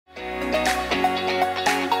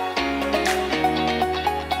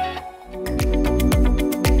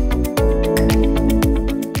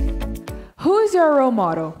role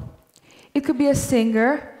model. It could be a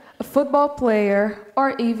singer, a football player,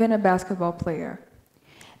 or even a basketball player.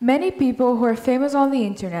 Many people who are famous on the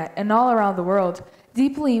internet and all around the world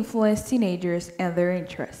deeply influence teenagers and their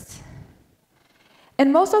interests.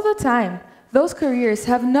 And most of the time, those careers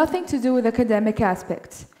have nothing to do with academic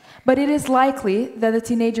aspects, but it is likely that the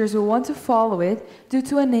teenagers will want to follow it due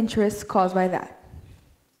to an interest caused by that.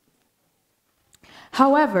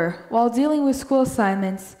 However, while dealing with school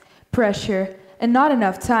assignments, pressure, and not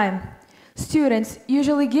enough time, students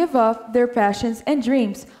usually give up their passions and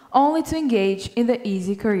dreams only to engage in the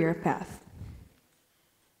easy career path.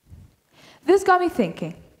 This got me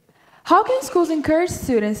thinking, how can schools encourage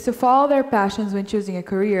students to follow their passions when choosing a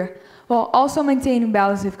career, while also maintaining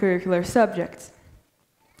balance with curricular subjects?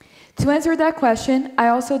 To answer that question, I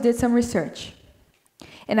also did some research.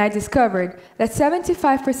 And I discovered that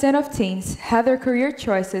 75% of teens had their career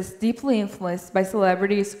choices deeply influenced by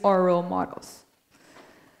celebrities or role models.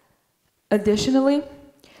 Additionally,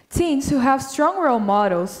 teens who have strong role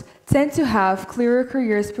models tend to have clearer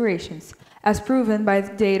career aspirations, as proven by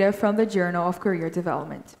data from the Journal of Career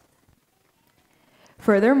Development.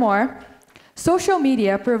 Furthermore, social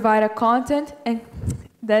media provide a content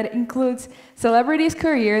that includes celebrities'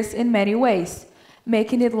 careers in many ways,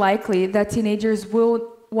 making it likely that teenagers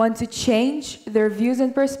will want to change their views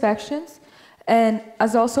and perspectives, and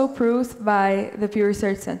as also proved by the Pew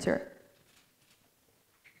Research Center.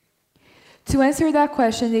 To answer that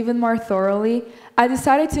question even more thoroughly, I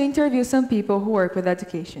decided to interview some people who work with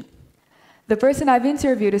education. The person I've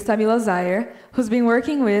interviewed is Tamila Zaire, who's been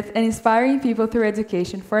working with and inspiring people through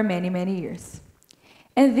education for many, many years.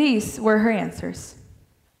 And these were her answers.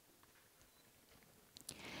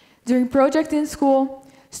 During projects in school,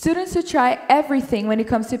 students should try everything when it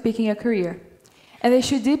comes to picking a career, and they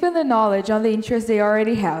should deepen the knowledge on the interests they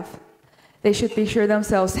already have. They should picture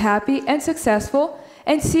themselves happy and successful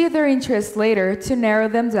and see their interests later to narrow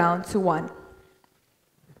them down to one.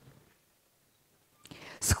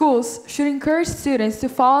 Schools should encourage students to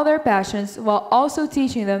follow their passions while also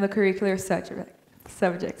teaching them the curricular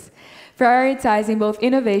subjects, prioritizing both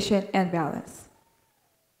innovation and balance.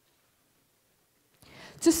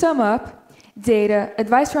 To sum up, data,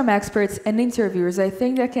 advice from experts, and interviewers, I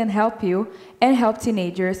think that can help you and help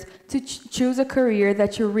teenagers to choose a career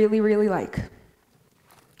that you really, really like.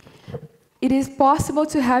 It is possible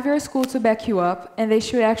to have your school to back you up, and they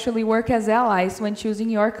should actually work as allies when choosing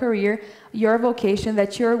your career, your vocation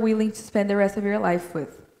that you're willing to spend the rest of your life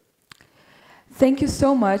with. Thank you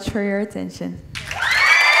so much for your attention.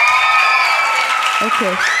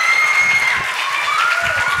 Okay.